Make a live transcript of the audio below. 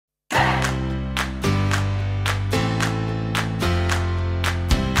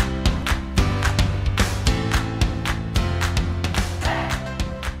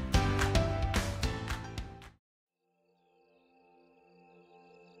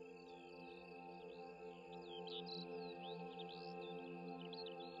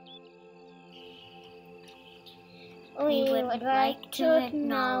We would like to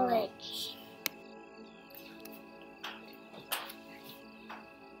acknowledge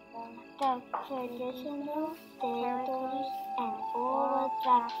the traditional territories and oral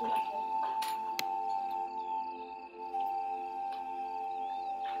practices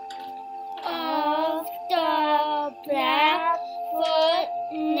of the Blackfoot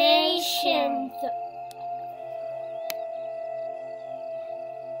Nation,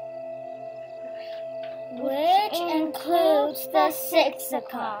 which includes the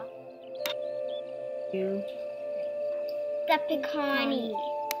Siksika, the Piikani,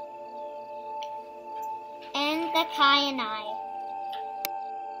 and the Kainai.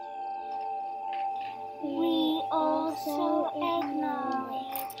 We also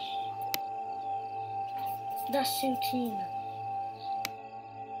acknowledge the Tsuut'ina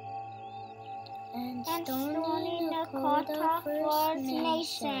and Stoney Nakoda First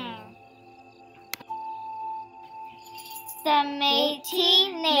Nation, the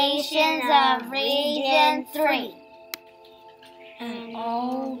Métis Nations of Region 3, and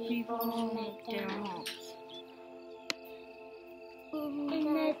all people who make their homes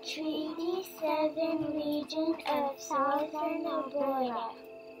in the Treaty 7 region of Southern Alberta.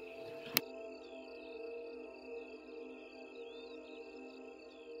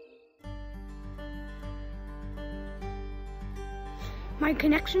 My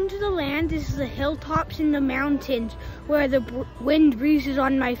connection to the land is the hilltops and the mountains where the wind breezes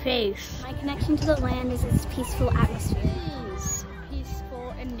on my face. My connection to the land is its peaceful atmosphere.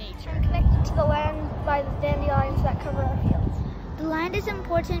 Peaceful in nature. I'm connected to the land by the dandelions that cover our fields. The land is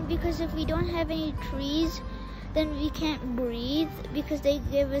important because if we don't have any trees, then we can't breathe because they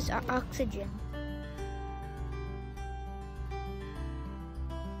give us oxygen.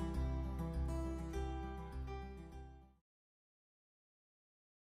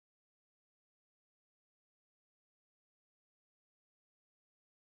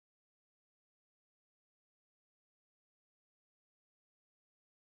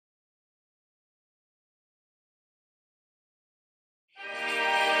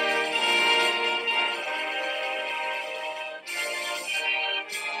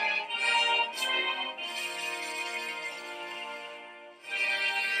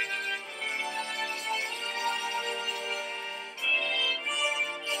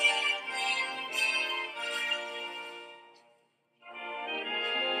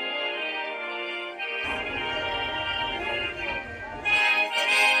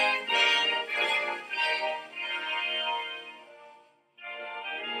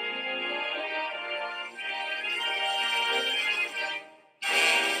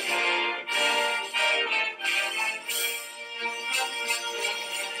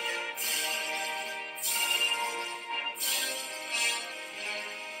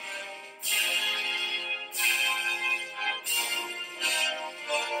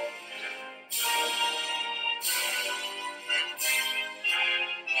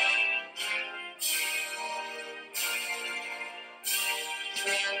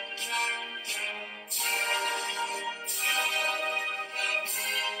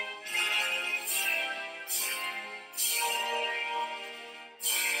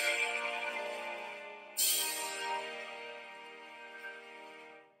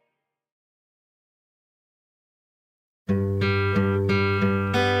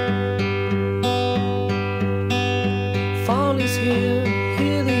 Fall is here,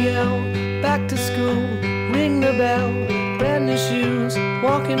 hear the yell, back to school, ring the bell, brand new shoes,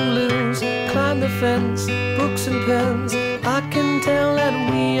 walking blues, climb the fence, books and pens. I can tell that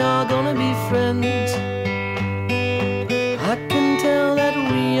we are gonna be friends. I can tell that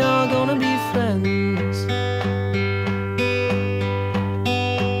we are gonna be friends.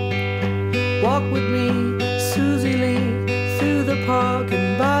 Walk with me, Susie Lee, through the park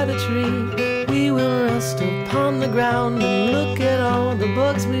and by the tree. We will rest upon the ground and look at all the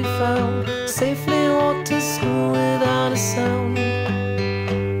bugs we found. Safely walk to school without a sound.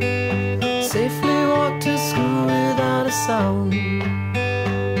 Safely walk to school without a sound.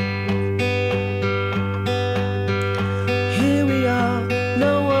 Here we are,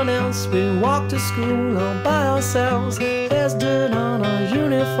 no one else. We walk to school all by ourselves. There's dirt on our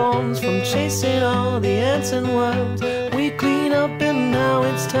uniforms from chasing all the ants and worms. We clean up and now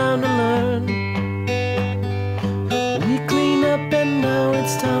it's time to learn. We clean up and now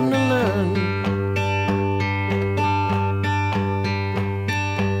it's time to learn.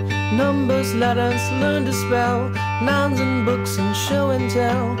 Numbers, letters, learn to spell, nouns and books and show and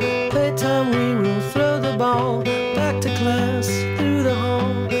tell. Playtime we will throw the ball, back to class, through the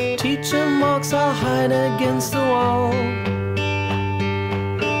hall. Teacher marks mocks, I'll hide against the wall.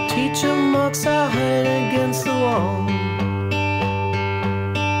 Teacher mocks, I'll hide against the wall.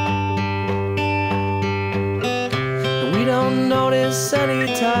 We don't notice any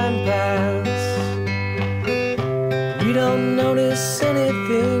time pass. We don't notice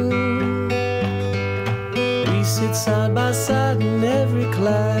anything. We sit side by side in every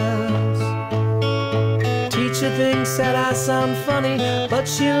class. Teacher thinks that I sound funny, but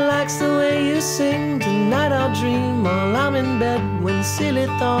she likes the way you sing. Tonight I'll dream while I'm in bed, when silly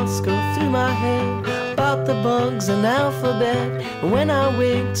thoughts go through my head about the bugs and alphabet. And when I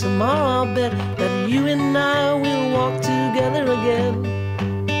wake tomorrow, I'll bet that you and I will walk together again.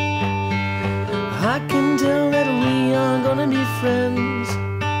 I can tell that we are gonna be friends.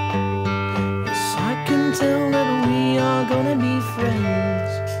 Yes, I can tell that we are gonna be friends.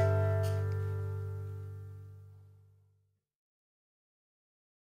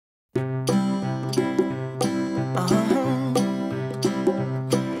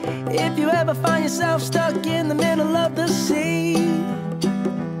 If you ever find yourself stuck in the middle of the sea,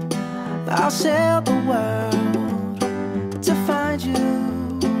 I'll sail the world to find you.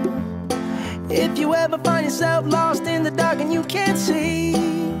 If you ever find yourself lost in the dark and you can't see,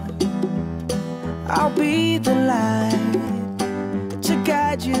 I'll be the light to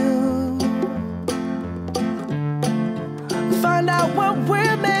guide you. Find out what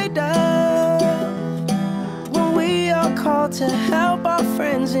we're made of when we are called to help our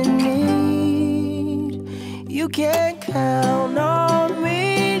friends in need. You can count on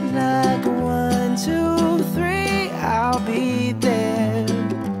me like 1, 2, 3, I'll be there.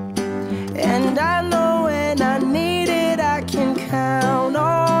 And I know when I need it, I can count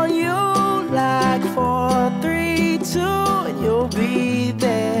on you like 4, 3, 2, and you'll be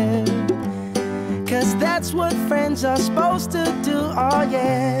there. 'Cause that's what friends are supposed to do, oh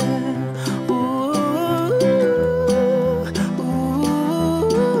yeah. Ooh, ooh,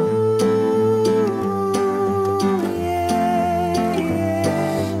 yeah,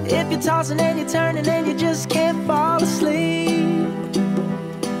 yeah. If you're tossing and you're turning and you just can't fall asleep,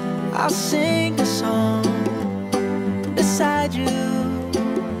 I'll sing a song beside you.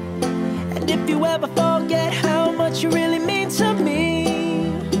 And if you ever forget how much you really mean to me,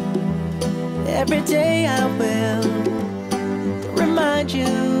 every day I will remind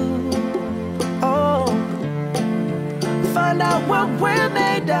you. Oh, find out what we're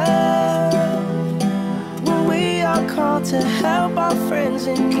made of when we are called to help our friends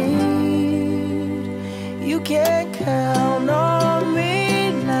in need. You can count on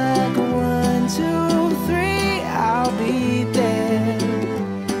me like 1, 2, 3, I'll be there.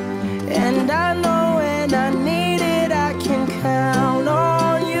 And I know when I need it, I can count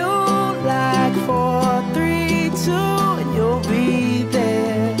on you like 4, 3, 2, and you'll be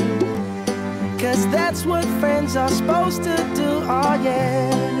there. 'Cause that's what friends are supposed to do, oh yeah.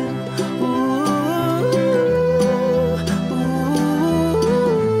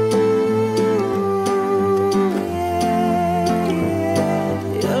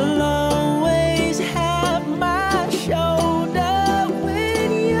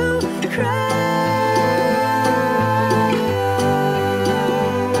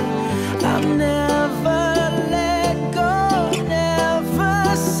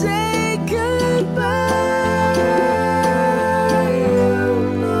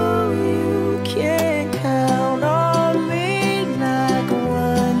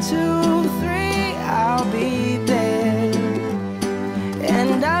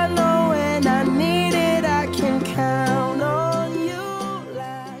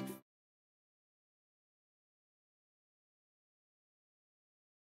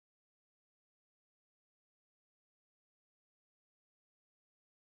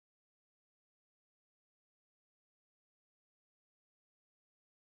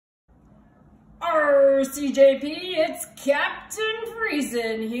 CJP, it's Captain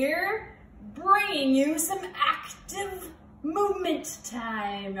Friesen here, bringing you some active movement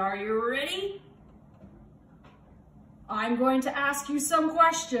time. Are you ready? I'm going to ask you some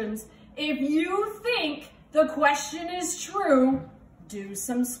questions. If you think the question is true, do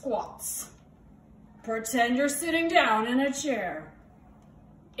some squats. Pretend you're sitting down in a chair.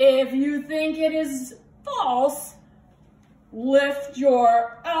 If you think it is false, lift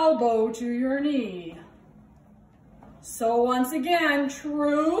your elbow to your knee. So once again,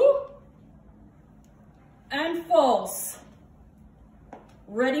 true and false.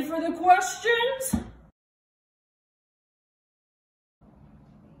 Ready for the questions?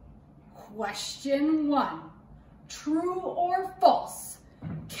 Question 1. True or false?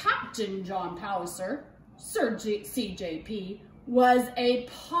 Captain John Palliser, Sir CJP, was a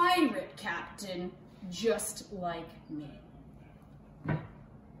pirate captain just like me.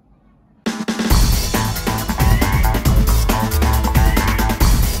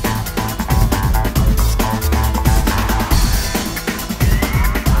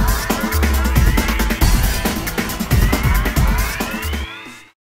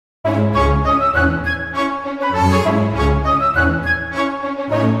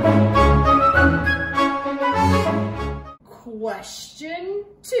 Question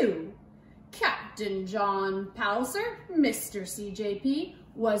 2. Captain John Palliser, Mr. CJP,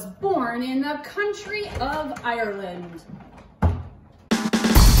 was born in the country of Ireland.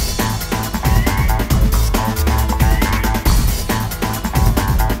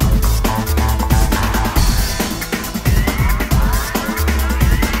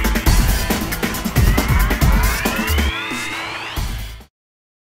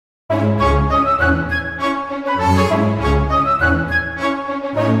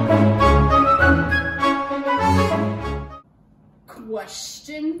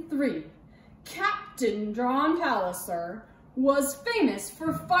 Question 3. Captain John Palliser was famous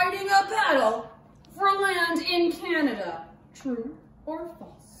for fighting a battle for land in Canada. True or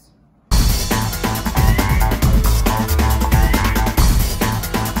false?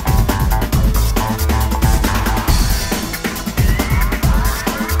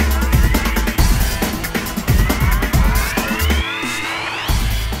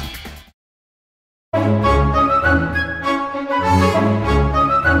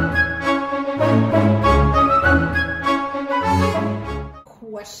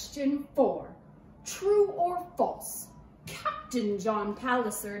 Question 4. True or false? Captain John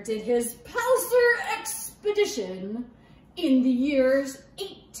Palliser did his Palliser expedition in the years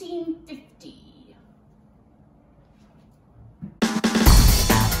 1850.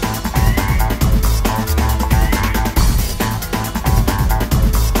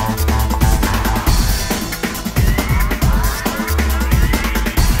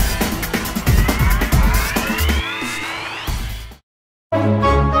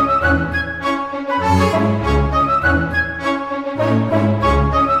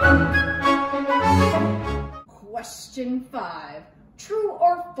 Question 5. True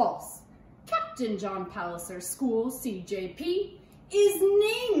or false? Captain John Palliser School, CJP, is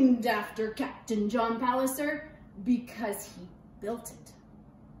named after Captain John Palliser because he built it.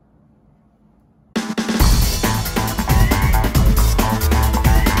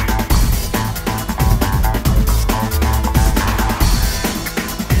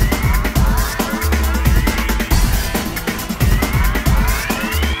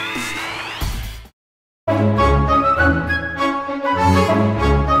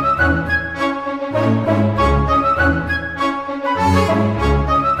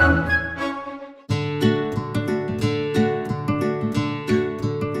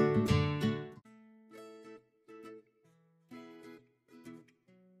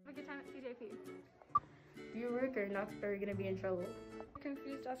 Do you work or not? Are you gonna be in trouble?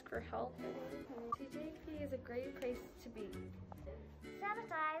 Confused, ask for help. CJP is a great place to be.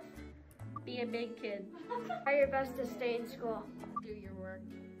 Sanitize. Be a big kid. Try your best to stay in school. Do your work.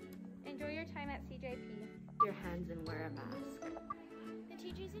 Enjoy your time at CJP. Your hands and wear a mask. The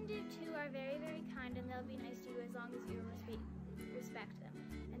teachers in Div 2 are very, very kind, and they'll be nice to you as long as you respect them.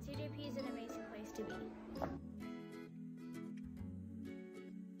 And CJP is an amazing place to be.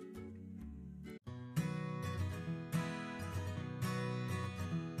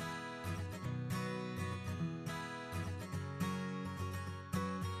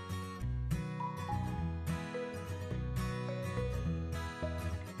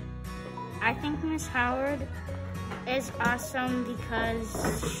 I think Miss Howard is awesome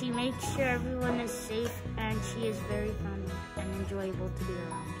because she makes sure everyone is safe and she is very funny and enjoyable to be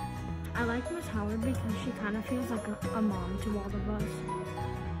around. I like Miss Howard because she kind of feels like a mom to all of us.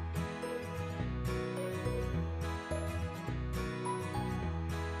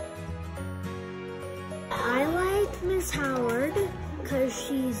 I like Miss Howard because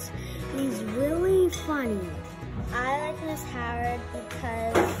she's really funny. I like Miss Howard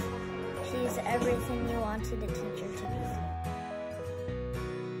because she's everything you wanted a teacher to be.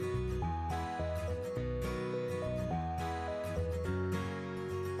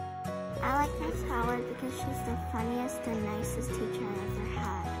 I like Miss Howard because she's the funniest and nicest teacher I ever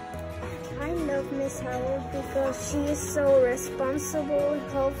had. I love Miss Howard because she is so responsible,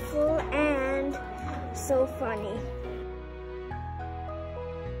 helpful, and so funny.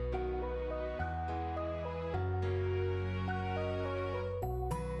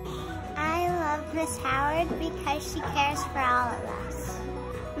 I love Miss Howard because she cares for all of us.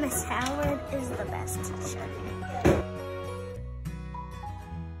 Miss Howard is the best teacher.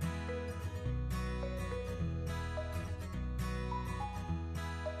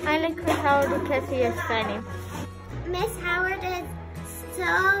 I like Miss Howard because he is funny. Miss Howard is so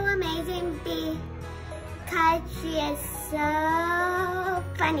amazing because she is so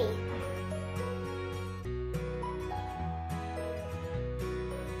funny.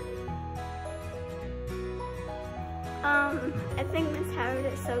 I think Miss Howard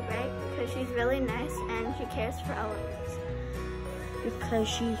is so great because she's really nice and she cares for all of us. Because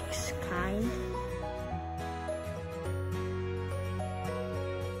she's kind.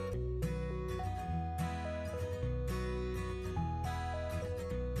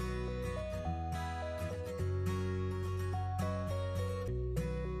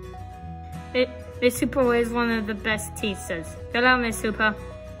 Miss Super is one of the best teachers. Hello, Miss Super.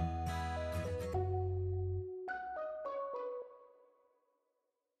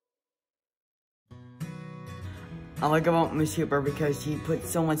 I like about Miss Hooper because she puts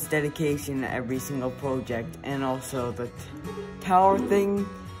so much dedication in every single project and also the tower thing,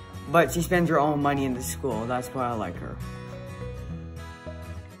 but she spends her own money in the school. That's why I like her.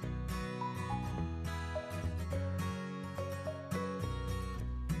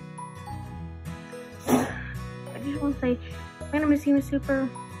 I just want to say, I'm gonna miss you, Miss Super,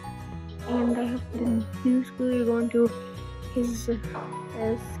 and I hope the new school you're going to is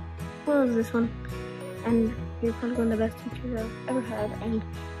as well as this one. And you're probably one of the best teachers I've ever had, and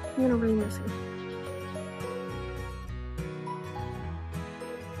I'm gonna really miss you.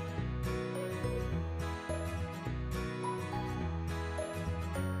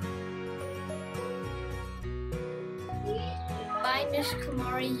 Bye, Miss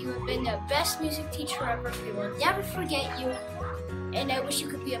Kamari. You have been the best music teacher ever. We will never forget you, and I wish you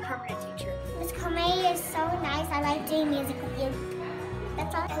could be a permanent teacher. Miss Kamari is so nice. I like doing music with you.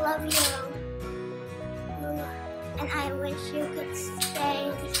 That's all. I love you. And I wish you could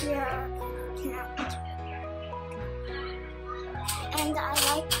stay here. And I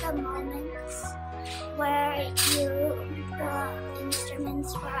like the moments where you brought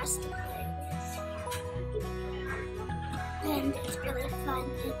instruments for us to play with. And it's really fun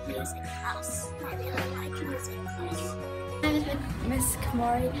in music class. I really like music class. My name is Miss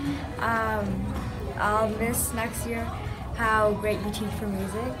Kamori. I'll miss next year how great you teach for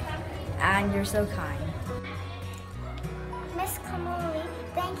music, and you're so kind. Miss Kamori,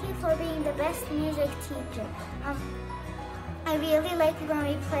 thank you for being the best music teacher. I really like when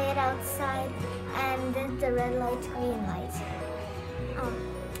we played outside and did the red light, green light.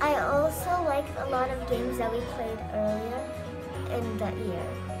 I also liked a lot of games that we played earlier in the year.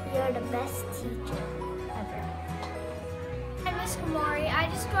 You're the best teacher ever. Hi, Miss Kamori. I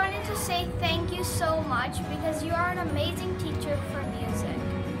just wanted to say thank you so much because you are an amazing teacher for music.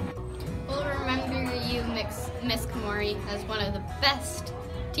 We'll remember you, Miss Kamori, as one of the best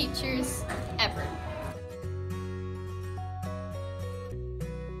teachers ever.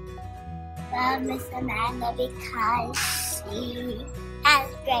 Love Miss Amanda because she has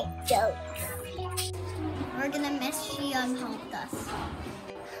great jokes. We're gonna miss she helped us.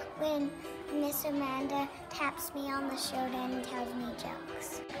 When Miss Amanda taps me on the shoulder and tells me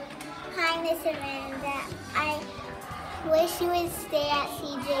jokes. Hi, Miss Amanda. I wish you would stay at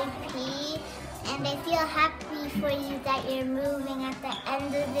CJP, and I feel happy for you that you're moving at the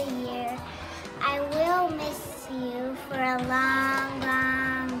end of the year. I will miss you for a long,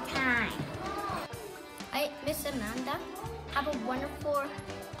 long time. Hi, Miss Amanda. Have a wonderful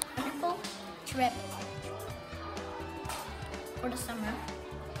trip for the summer.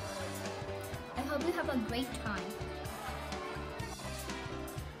 I hope you have a great time.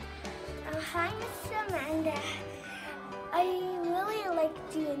 Hi, Miss Amanda. I really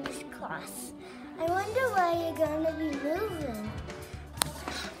liked you in this class. I wonder why you're going to be moving.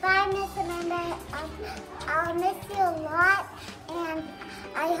 Bye, Miss Amanda. I'll miss you a lot, and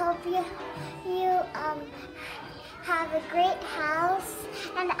I hope you have a great house,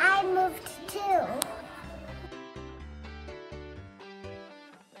 and I moved too.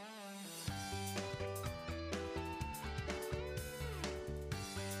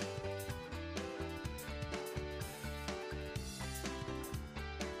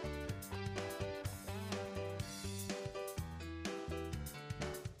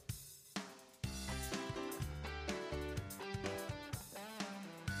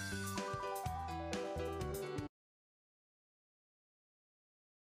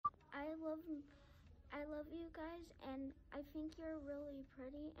 I love you guys, and I think you're really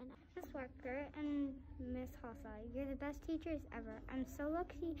pretty. And Miss Walker and Miss Hossa, you're the best teachers ever. I'm so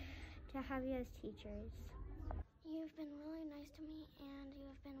lucky to have you as teachers. You've been really nice to me, and you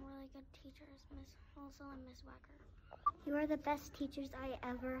have been really good teachers, Miss Hossa and Miss Walker. You are the best teachers I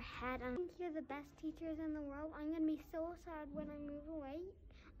ever had. I think you're the best teachers in the world. I'm gonna be so sad when I move away.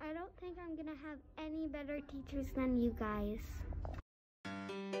 I don't think I'm gonna have any better teachers than you guys.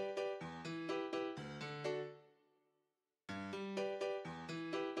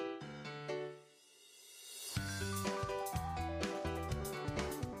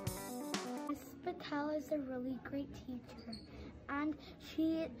 Miss Patel is a really great teacher, and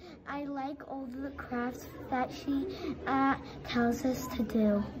I like all the crafts that she tells us to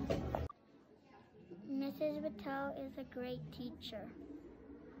do. Mrs. Patel is a great teacher.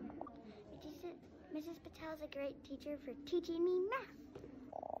 Mrs. Patel is a great teacher for teaching me math.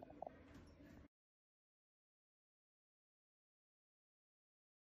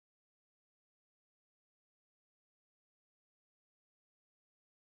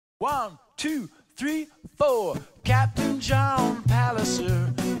 One, two, three, four. Captain John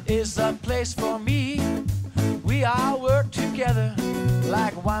Palliser is the place for me. We all work together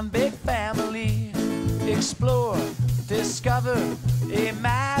like one big family. Explore, discover,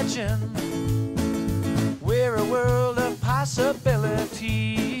 imagine. We're a world of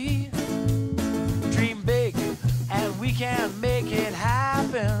possibility. Dream big and we can make it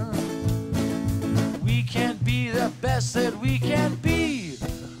happen. We can be the best that we can be.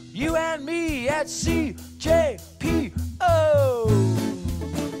 You and me at CJPO.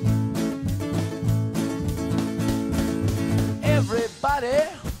 Everybody,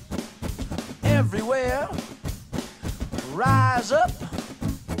 everywhere, rise up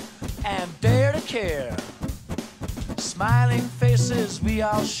and dare to care. Smiling faces we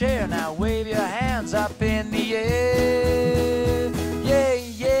all share. Now wave your hands up in the air. Yeah,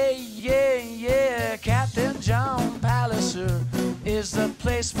 yeah, yeah, yeah. Captain John Palliser is the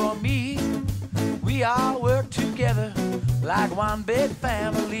place for me. We all work together like one big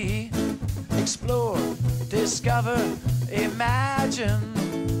family. Explore, discover, imagine.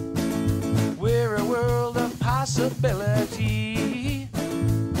 We're a world of possibility.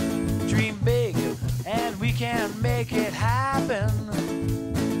 Dream big and we can make it happen.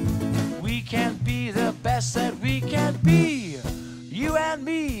 We can be the best that we can be. You and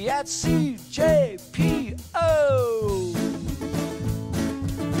me at CJPO.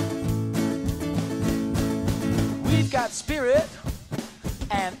 We've got spirit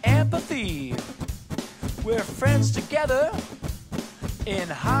and empathy. We're friends together in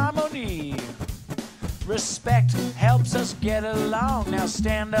harmony. Respect helps us get along. Now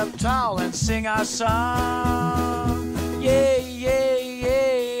stand up tall and sing our song. Yeah, yeah,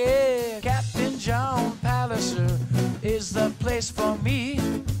 yeah, yeah. Captain John Palliser is the place for me.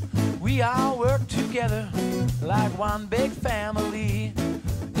 We all work together like one big family.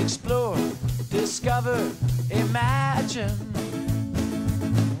 Explore, discover, imagine.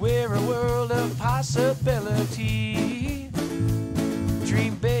 We're a world of possibility.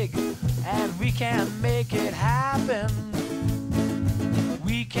 Dream big and we can make it happen.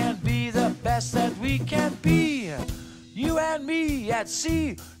 We can be the best that we can be. You and me at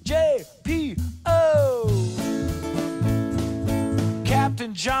CJPO.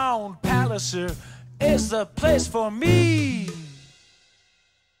 Captain John Palliser is the place for me.